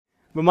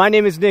But my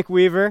name is Nick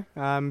Weaver.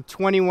 I'm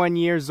 21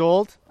 years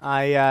old.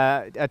 I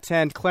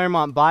attend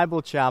Claremont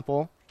Bible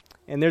Chapel.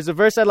 And there's a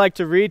verse I'd like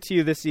to read to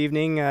you this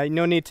evening.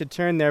 No need to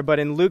turn there, but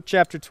in Luke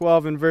chapter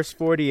 12 and verse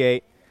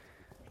 48,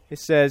 it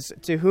says,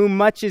 "To whom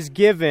much is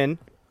given,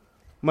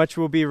 much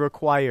will be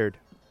required."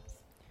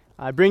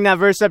 I bring that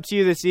verse up to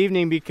you this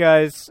evening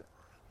because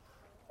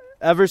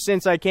ever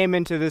since I came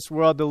into this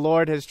world, the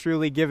Lord has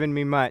truly given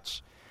me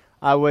much.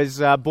 I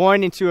was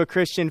born into a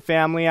Christian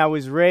family. I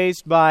was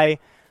raised by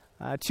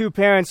two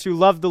parents who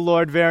loved the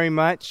Lord very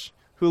much,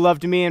 who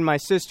loved me and my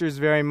sisters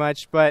very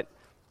much, but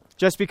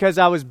just because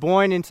I was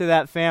born into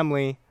that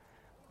family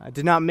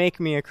did not make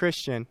me a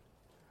Christian.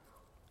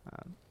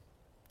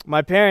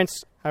 My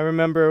parents, I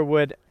remember,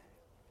 would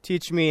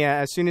teach me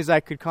as soon as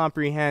I could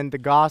comprehend the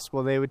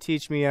gospel, they would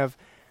teach me of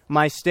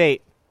my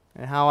state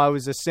and how I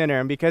was a sinner.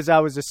 And because I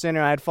was a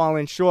sinner, I had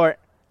fallen short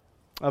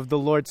of the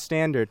Lord's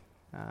standard.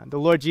 The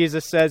Lord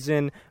Jesus says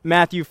in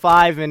Matthew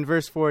 5 and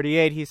verse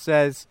 48, he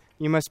says,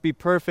 "You must be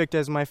perfect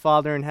as my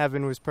Father in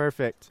heaven was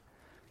perfect."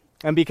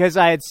 And because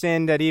I had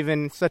sinned at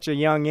even such a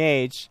young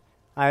age,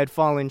 I had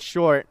fallen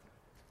short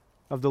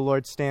of the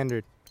Lord's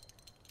standard.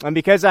 And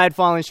because I had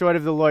fallen short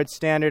of the Lord's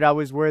standard, I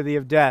was worthy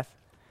of death.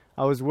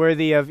 I was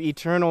worthy of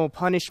eternal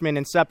punishment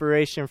and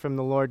separation from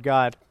the Lord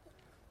God.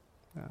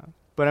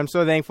 But I'm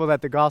so thankful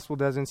that the gospel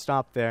doesn't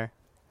stop there.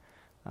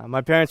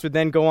 My parents would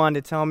then go on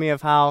to tell me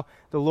of how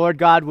the Lord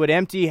God would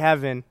empty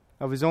heaven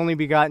of his only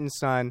begotten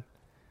Son,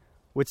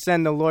 would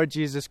send the Lord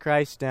Jesus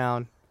Christ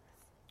down,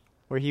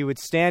 where he would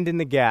stand in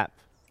the gap,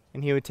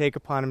 and he would take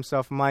upon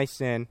himself my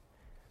sin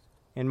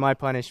and my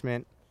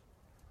punishment.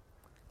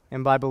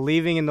 And by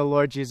believing in the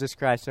Lord Jesus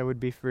Christ, I would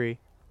be free.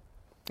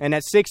 And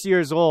at 6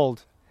 years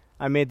old,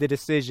 I made the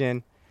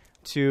decision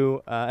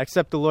to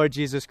accept the Lord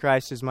Jesus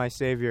Christ as my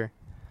Savior.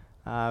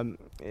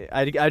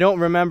 I don't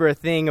remember a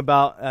thing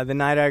about the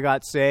night I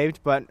got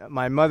saved, but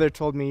my mother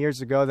told me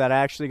years ago that I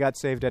actually got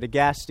saved at a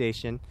gas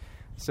station.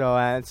 So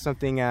it's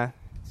something,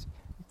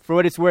 for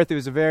what it's worth, it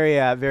was a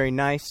very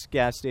nice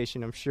gas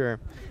station, I'm sure.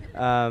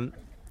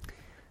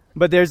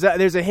 But there's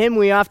a hymn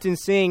we often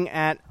sing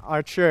at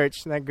our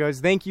church that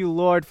goes, "Thank you,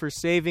 Lord, for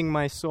saving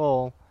my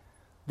soul.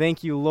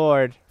 Thank you,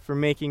 Lord, for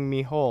making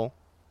me whole."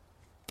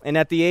 And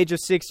at the age of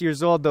 6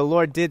 years old, the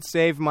Lord did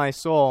save my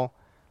soul.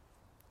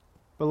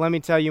 But let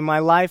me tell you, my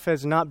life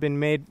has not been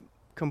made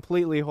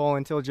completely whole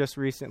until just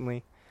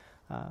recently.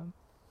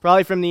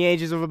 Probably from the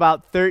ages of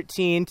about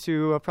 13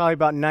 to probably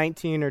about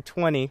 19 or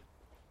 20,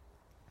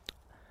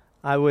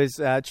 I was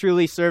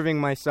truly serving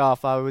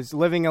myself. I was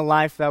living a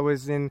life that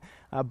was in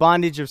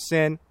bondage of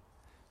sin.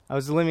 I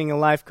was living a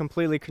life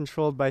completely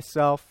controlled by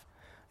self.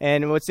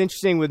 And what's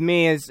interesting with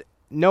me is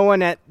no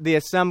one at the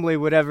assembly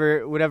would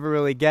ever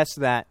really guess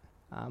that.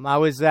 I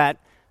was at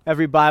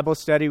every Bible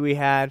study we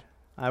had.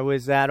 I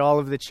was at all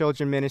of the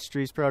children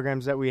ministries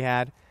programs that we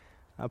had.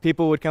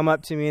 People would come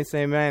up to me and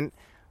say, "Man,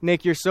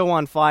 Nick, you're so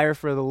on fire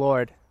for the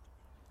Lord."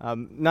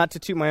 Not to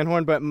toot my own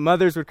horn, but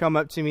mothers would come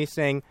up to me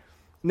saying,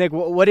 "Nick,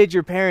 what did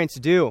your parents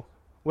do?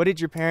 What did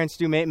your parents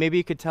do? Maybe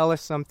you could tell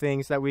us some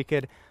things that we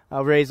could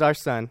raise our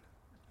son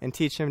and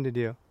teach him to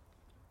do."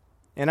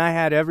 And I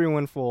had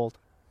everyone fooled.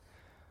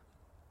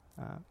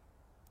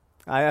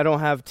 I don't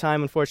have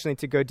time, unfortunately,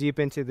 to go deep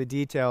into the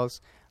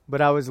details, but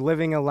I was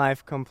living a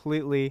life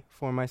completely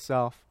for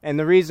myself. And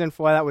the reason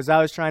for that was I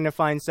was trying to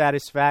find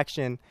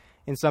satisfaction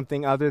in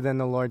something other than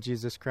the Lord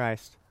Jesus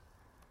Christ.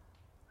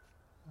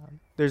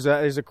 There's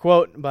a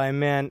quote by a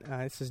man.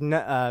 It says,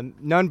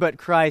 "None but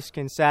Christ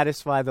can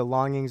satisfy the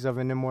longings of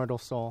an immortal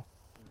soul."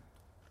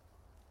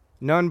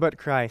 None but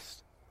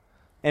Christ.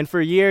 And for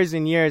years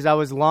and years, I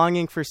was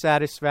longing for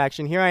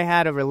satisfaction. Here I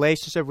had a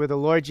relationship with the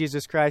Lord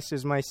Jesus Christ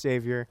as my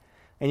Savior,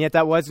 and yet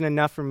that wasn't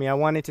enough for me. I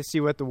wanted to see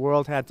what the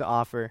world had to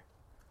offer.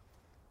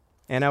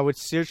 And I would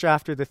search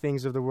after the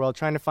things of the world,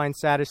 trying to find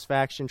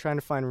satisfaction, trying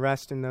to find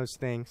rest in those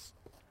things.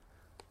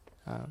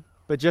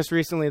 But just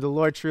recently, the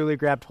Lord truly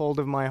grabbed hold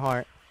of my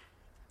heart.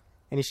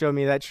 And he showed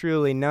me that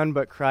truly none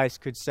but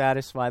Christ could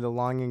satisfy the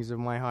longings of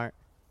my heart.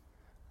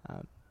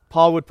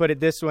 Paul would put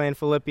it this way in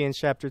Philippians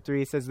chapter 3.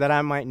 He says, "That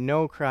I might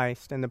know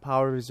Christ and the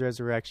power of his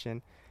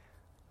resurrection."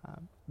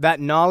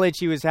 That knowledge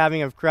he was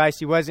having of Christ,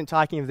 he wasn't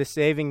talking of the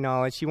saving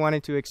knowledge. He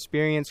wanted to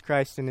experience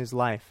Christ in his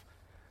life.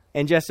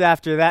 And just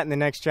after that, in the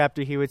next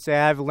chapter, he would say,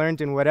 "I've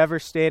learned in whatever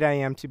state I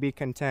am to be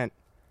content.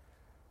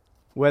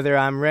 Whether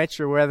I'm rich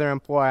or whether I'm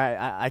poor,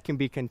 I can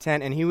be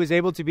content." And he was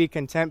able to be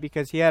content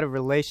because he had a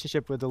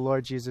relationship with the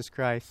Lord Jesus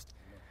Christ.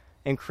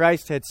 And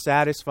Christ had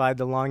satisfied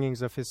the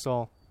longings of his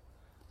soul.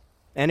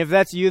 And if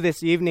that's you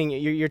this evening,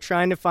 you're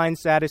trying to find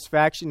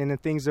satisfaction in the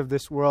things of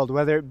this world,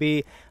 whether it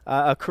be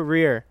a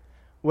career,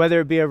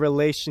 whether it be a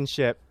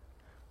relationship,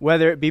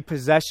 whether it be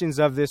possessions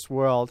of this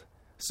world.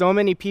 So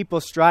many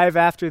people strive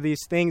after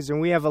these things,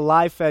 and we have a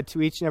lie fed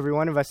to each and every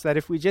one of us that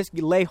if we just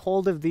lay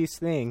hold of these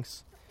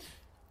things,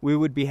 we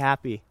would be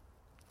happy.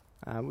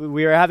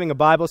 We were having a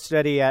Bible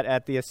study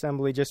at the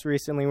assembly just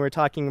recently. We were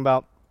talking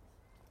about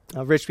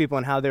rich people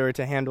and how they were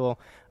to handle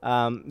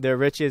their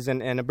riches,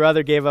 and a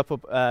brother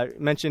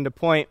mentioned a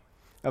point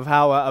of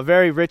how a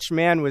very rich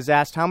man was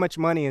asked, how much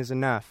money is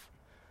enough?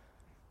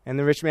 And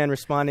the rich man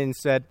responded and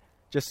said,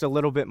 just a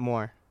little bit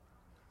more.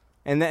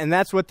 And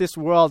that's what this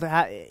world,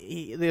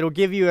 it'll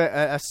give you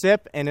a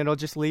sip, and it'll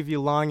just leave you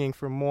longing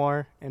for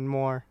more and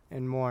more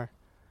and more.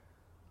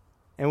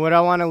 And what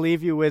I want to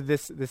leave you with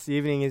this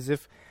evening is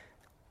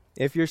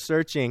if you're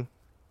searching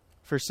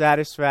for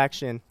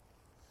satisfaction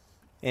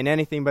in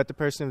anything but the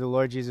person of the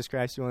Lord Jesus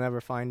Christ, you will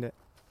never find it.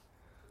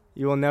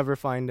 You will never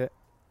find it.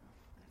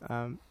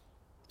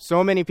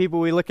 So many people,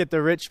 we look at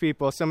the rich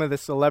people, some of the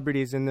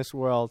celebrities in this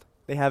world,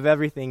 they have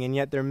everything and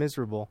yet they're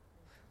miserable.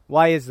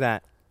 Why is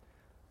that?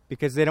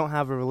 Because they don't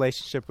have a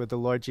relationship with the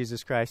Lord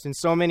Jesus Christ. And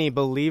so many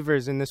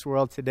believers in this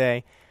world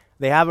today,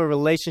 they have a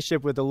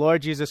relationship with the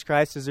Lord Jesus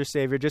Christ as their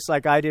Savior, just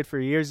like I did for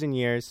years and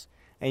years,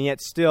 and yet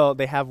still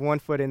they have one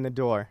foot in the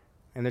door,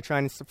 and they're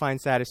trying to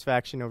find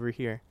satisfaction over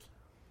here.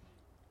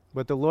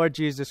 But the Lord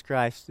Jesus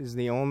Christ is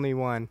the only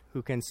one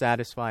who can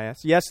satisfy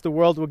us. Yes, the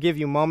world will give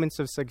you moments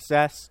of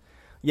success.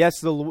 Yes,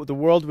 the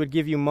world would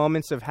give you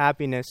moments of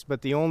happiness,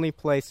 but the only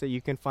place that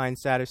you can find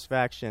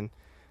satisfaction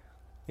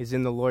is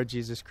in the Lord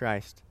Jesus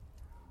Christ.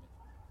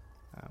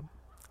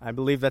 I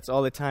believe that's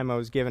all the time I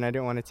was given. I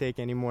didn't want to take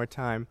any more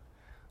time.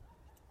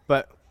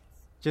 But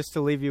just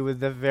to leave you with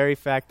the very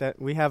fact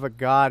that we have a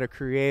God, a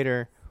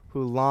Creator,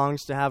 who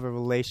longs to have a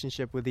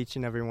relationship with each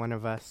and every one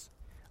of us.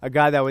 A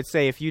God that would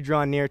say, if you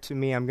draw near to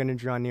me, I'm going to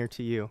draw near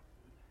to you.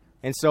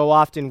 And so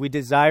often we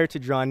desire to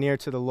draw near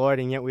to the Lord,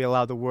 and yet we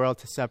allow the world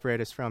to separate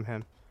us from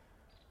Him.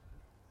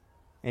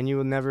 And you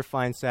will never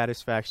find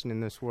satisfaction in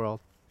this world.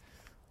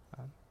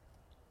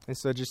 And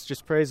so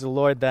just praise the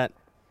Lord that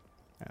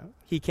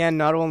He can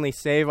not only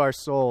save our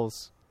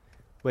souls,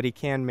 but He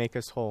can make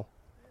us whole.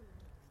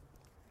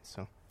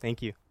 So,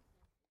 thank you.